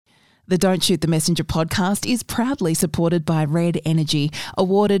The Don't Shoot the Messenger podcast is proudly supported by Red Energy,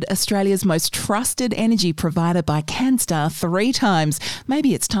 awarded Australia's most trusted energy provider by CanStar 3 times.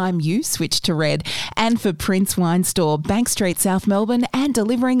 Maybe it's time you switch to Red. And for Prince Wine Store, Bank Street, South Melbourne, and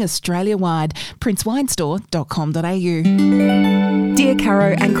delivering Australia-wide. princewinestore.com.au. Dear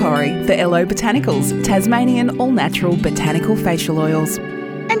Caro and Corrie, for LO Botanicals, Tasmanian all-natural botanical facial oils.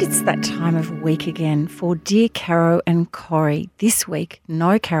 And it's that time of week again for Dear Caro and Corrie. This week,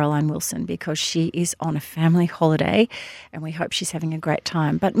 no Caroline Wilson because she is on a family holiday and we hope she's having a great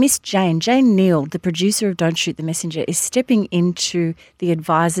time. But Miss Jane Neal, the producer of Don't Shoot the Messenger, is stepping into the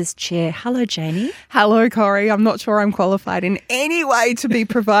advisor's chair. Hello, Janie. Hello, Corrie. I'm not sure I'm qualified in any way to be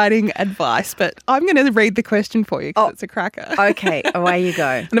providing advice, but I'm going to read the question for you because it's a cracker. Okay, away you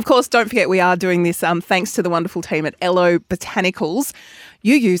go. And of course, don't forget we are doing this thanks to the wonderful team at LO Botanicals.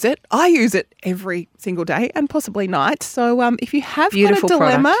 You use it. I use it every single day and possibly night. So if you have Beautiful got a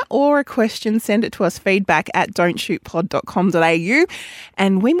dilemma product. or a question, send it to us, feedback@don'tshootpod.com.au,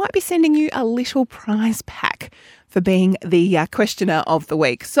 and we might be sending you a little prize pack for being the questioner of the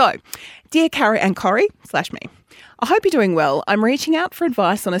week. So, dear Caro and Corrie /me, I hope you're doing well. I'm reaching out for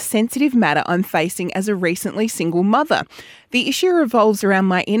advice on a sensitive matter I'm facing as a recently single mother. The issue revolves around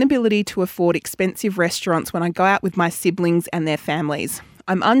my inability to afford expensive restaurants when I go out with my siblings and their families.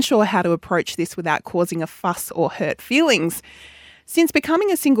 I'm unsure how to approach this without causing a fuss or hurt feelings. Since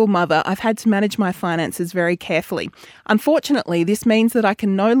becoming a single mother, I've had to manage my finances very carefully. Unfortunately, this means that I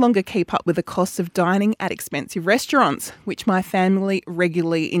can no longer keep up with the costs of dining at expensive restaurants, which my family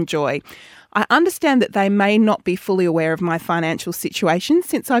regularly enjoy. I understand that they may not be fully aware of my financial situation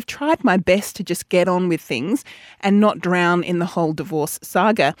since I've tried my best to just get on with things and not drown in the whole divorce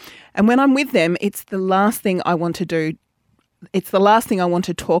saga. And when I'm with them, it's the last thing I want to do. It's the last thing I want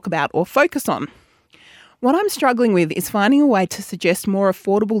to talk about or focus on. What I'm struggling with is finding a way to suggest more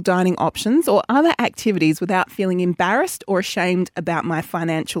affordable dining options or other activities without feeling embarrassed or ashamed about my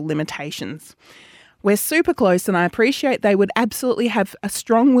financial limitations. We're super close and I appreciate they would absolutely have a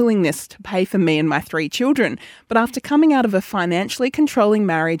strong willingness to pay for me and my 3 children. But after coming out of a financially controlling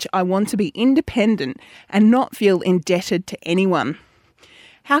marriage, I want to be independent and not feel indebted to anyone.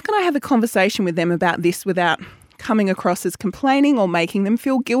 How can I have a conversation with them about this without coming across as complaining or making them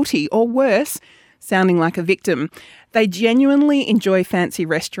feel guilty or worse, sounding like a victim? They genuinely enjoy fancy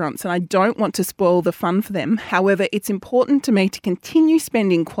restaurants and I don't want to spoil the fun for them. However, it's important to me to continue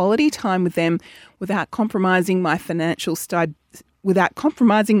spending quality time with them without compromising my financial stability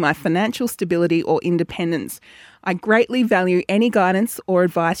or independence. I greatly value any guidance or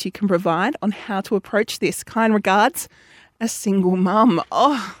advice you can provide on how to approach this. Kind regards, a single mum.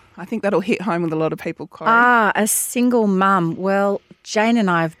 Oh, I think that'll hit home with a lot of people, Corrie. A single mum. Well, Jane and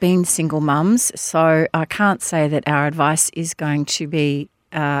I have been single mums, so I can't say that our advice is going to be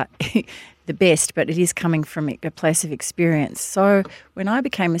the best, but it is coming from a place of experience. So when I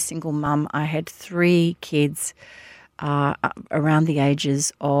became a single mum, I had 3 kids around the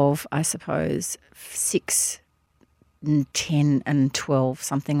ages of, I suppose, 6, 10 and 12,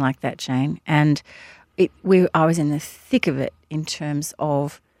 something like that, Jane. And I was in the thick of it in terms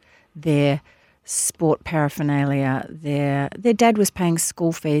of their sport paraphernalia. Their dad was paying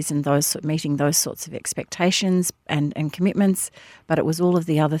school fees and meeting those sorts of expectations and commitments, but it was all of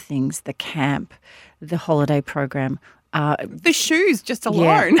the other things, the camp, the holiday program. The shoes just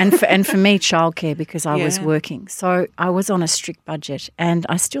alone. Yeah, and for me, childcare because I was working. So I was on a strict budget and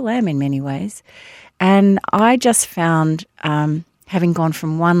I still am in many ways. And I just found having gone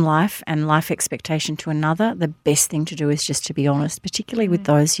from one life and life expectation to another, the best thing to do is just to be honest, particularly with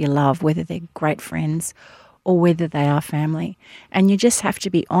those you love, whether they're great friends or whether they are family. And you just have to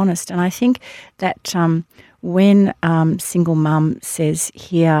be honest. And I think that when single mum says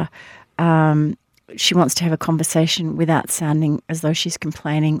here she wants to have a conversation without sounding as though she's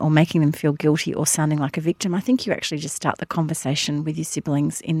complaining or making them feel guilty or sounding like a victim, I think you actually just start the conversation with your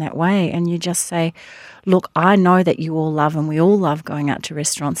siblings in that way and you just say, look, I know that you all love and we all love going out to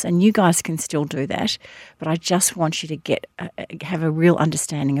restaurants and you guys can still do that, but I just want you to have a real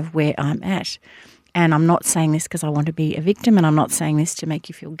understanding of where I'm at. And I'm not saying this because I want to be a victim and I'm not saying this to make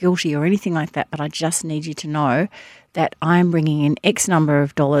you feel guilty or anything like that, but I just need you to know that I'm bringing in X number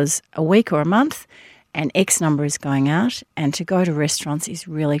of dollars a week or a month and X number is going out, and to go to restaurants is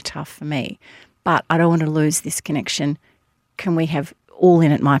really tough for me. But I don't want to lose this connection. Can we have all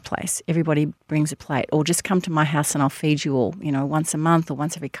in at my place? Everybody brings a plate, or just come to my house and I'll feed you all, once a month or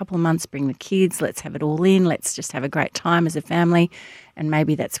once every couple of months, bring the kids, let's have it all in, let's just have a great time as a family. And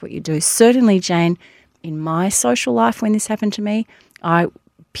maybe that's what you do. Certainly, Jane, in my social life when this happened to me, I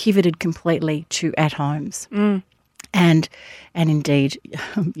pivoted completely to at-homes. And indeed,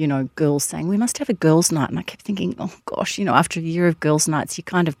 girls saying, we must have a girls' night. And I kept thinking, oh, gosh, after a year of girls' nights, you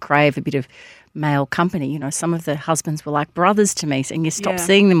kind of crave a bit of male company. Some of the husbands were like brothers to me, and you stop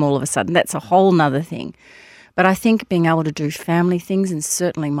seeing them all of a sudden. That's a whole nother thing. But I think being able to do family things, and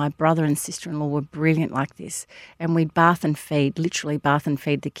certainly my brother and sister-in-law were brilliant like this, and we'd literally bath and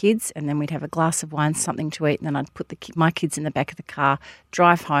feed the kids, and then we'd have a glass of wine, something to eat, and then I'd put my kids in the back of the car,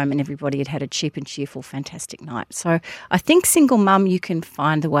 drive home, and everybody had had a cheap and cheerful, fantastic night. So I think single mum, you can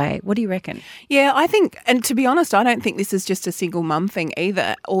find the way. What do you reckon? Yeah, I think, and to be honest, I don't think this is just a single mum thing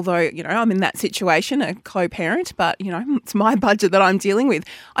either, although, I'm in that situation, a co-parent, but, it's my budget that I'm dealing with.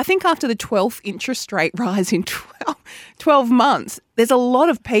 I think after the 12th interest rate rise in 12 months, there's a lot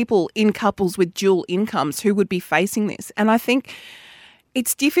of people in couples with dual incomes who would be facing this. And I think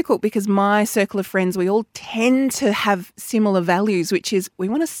it's difficult because my circle of friends, we all tend to have similar values, which is we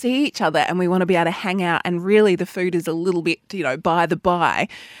want to see each other and we want to be able to hang out, and really the food is a little bit, by the by.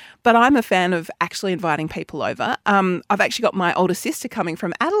 But I'm a fan of actually inviting people over. I've actually got my older sister coming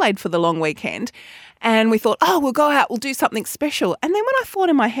from Adelaide for the long weekend, and we thought, we'll go out, we'll do something special. And then when I thought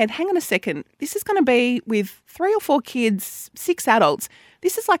in my head, hang on a second, this is going to be with 3 or 4 kids, 6 adults.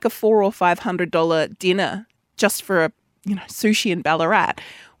 This is like a $400 or $500 dinner just for a sushi in Ballarat.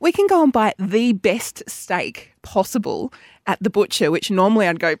 We can go and buy the best steak possible at the butcher, which normally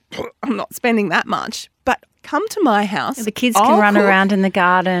I'd go, I'm not spending that much. But come to my house. The kids can run around in the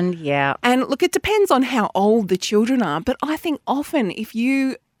garden, yeah. And look, it depends on how old the children are, but I think often if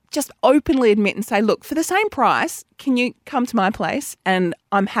you just openly admit and say, look, for the same price, can you come to my place and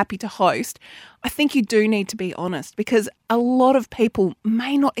I'm happy to host? I think you do need to be honest, because a lot of people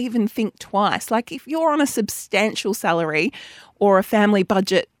may not even think twice. Like if you're on a substantial salary or a family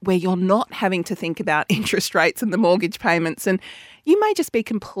budget where you're not having to think about interest rates and the mortgage payments, and you may just be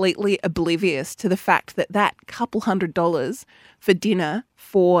completely oblivious to the fact that that couple $100 for dinner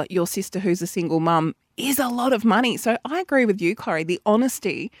for your sister who's a single mum is a lot of money. So I agree with you, Corrie. The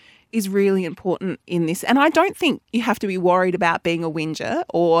honesty is really important in this. And I don't think you have to be worried about being a whinger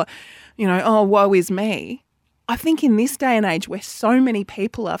or, woe is me. I think in this day and age where so many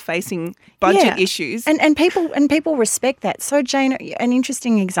people are facing budget issues. And people respect that. So Jane, an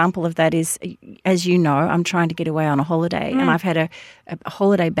interesting example of that is, as you know, I'm trying to get away on a holiday and I've had a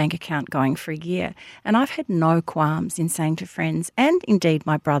holiday bank account going for a year, and I've had no qualms in saying to friends and indeed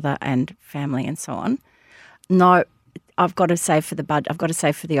my brother and family and so on, no, I've got to save for the budget. I've got to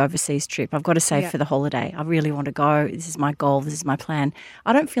save for the overseas trip. I've got to save for the holiday. I really want to go. This is my goal. This is my plan.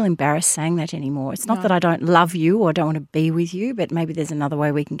 I don't feel embarrassed saying that anymore. It's not that I don't love you or don't want to be with you, but maybe there's another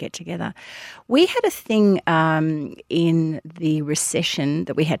way we can get together. We had a thing in the recession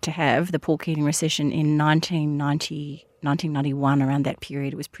that we had to have, the Paul Keating recession in 1991, around that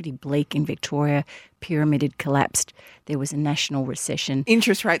period. It was pretty bleak in Victoria. Pyramid had collapsed. There was a national recession.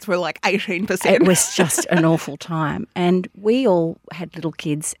 Interest rates were like 18%. It was just an awful time. And we all had little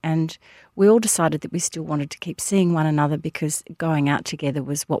kids, and we all decided that we still wanted to keep seeing one another because going out together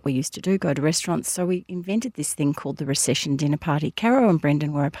was what we used to do, go to restaurants. So we invented this thing called the recession dinner party. Caro and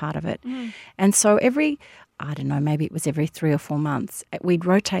Brendan were a part of it. And so maybe it was every 3 or 4 months, we'd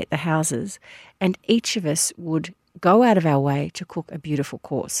rotate the houses and each of us would go out of our way to cook a beautiful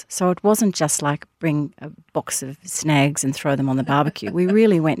course. So it wasn't just like bring a box of snags and throw them on the barbecue. We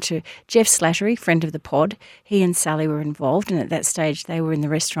really went to Jeff Slattery, friend of the pod. He and Sally were involved, and at that stage they were in the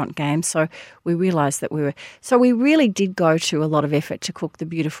restaurant game. So we realised that we really did go to a lot of effort to cook the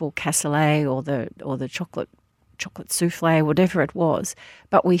beautiful cassoulet or the chocolate souffle, whatever it was,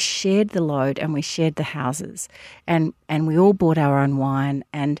 but we shared the load and we shared the houses, and we all bought our own wine,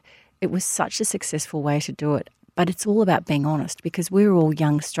 and it was such a successful way to do it. But it's all about being honest, because we were all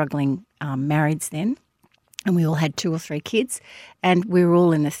young, struggling marrieds then, and we all had 2 or 3 kids, and we were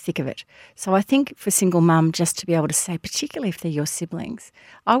all in the thick of it. So I think for single mum, just to be able to say, particularly if they're your siblings,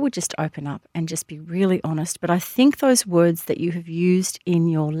 I would just open up and just be really honest. But I think those words that you have used in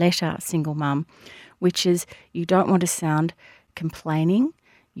your letter, single mum, which is you don't want to sound complaining,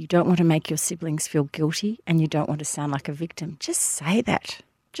 you don't want to make your siblings feel guilty, and you don't want to sound like a victim. Just say that.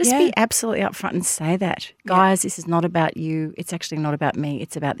 Just be absolutely upfront and say that. Guys, this is not about you. It's actually not about me.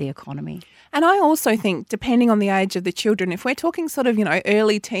 It's about the economy. And I also think, depending on the age of the children, if we're talking sort of,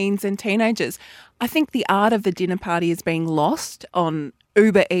 early teens and teenagers, I think the art of the dinner party is being lost on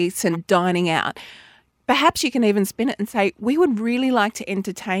Uber Eats and dining out. Perhaps you can even spin it and say, we would really like to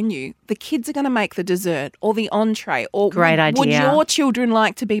entertain you. The kids are going to make the dessert or the entree, or Great idea. Would your children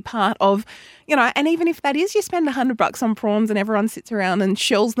like to be part of, and even if that is you spend $100 on prawns and everyone sits around and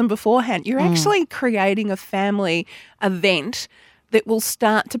shells them beforehand, you're actually creating a family event that will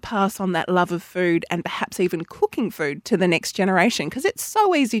start to pass on that love of food and perhaps even cooking food to the next generation, because it's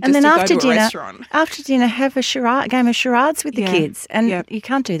so easy just to go to a restaurant. After dinner, have a game of charades with the kids, and you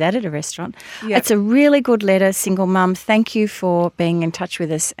can't do that at a restaurant. It's a really good letter, single mum. Thank you for being in touch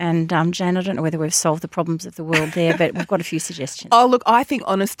with us. And Jane, I don't know whether we've solved the problems of the world there, but we've got a few suggestions. Oh, look, I think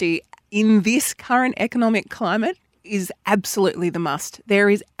honesty in this current economic climate is absolutely the must. There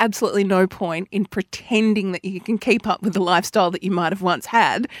is absolutely no point in pretending that you can keep up with the lifestyle that you might have once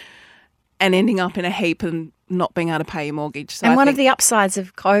had and ending up in a heap and not being able to pay your mortgage. So and one of the upsides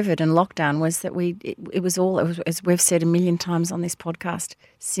of COVID and lockdown was that it was, as we've said a million times on this podcast,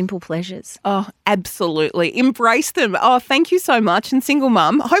 simple pleasures. Oh, absolutely. Embrace them. Oh, thank you so much. And single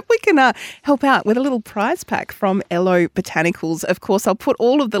mum, I hope we can help out with a little prize pack from Ello Botanicals. Of course, I'll put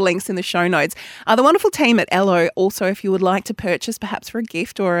all of the links in the show notes. The wonderful team at Ello, also, if you would like to purchase perhaps for a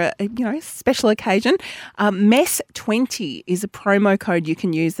gift or a special occasion, MESS20 is a promo code you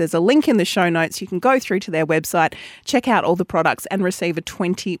can use. There's a link in the show notes. You can go through to their website, check out all the products and receive a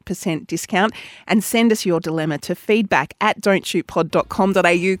 20% discount, and send us your dilemma to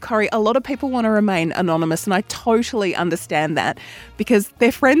feedback@don'tshootpod.com.au. Corrie, a lot of people want to remain anonymous, and I totally understand that because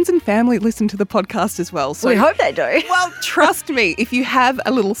their friends and family listen to the podcast as well. So we hope they do. Well, trust me, if you have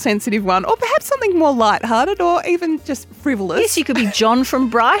a little sensitive one or perhaps something more lighthearted or even just frivolous. Yes, you could be John from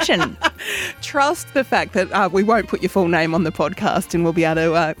Brighton. Trust the fact that we won't put your full name on the podcast and we'll be able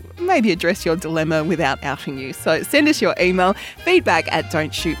to maybe address your dilemma without outing you. So send us your email,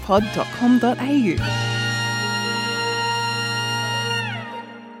 feedback@don'tshootpod.com.au.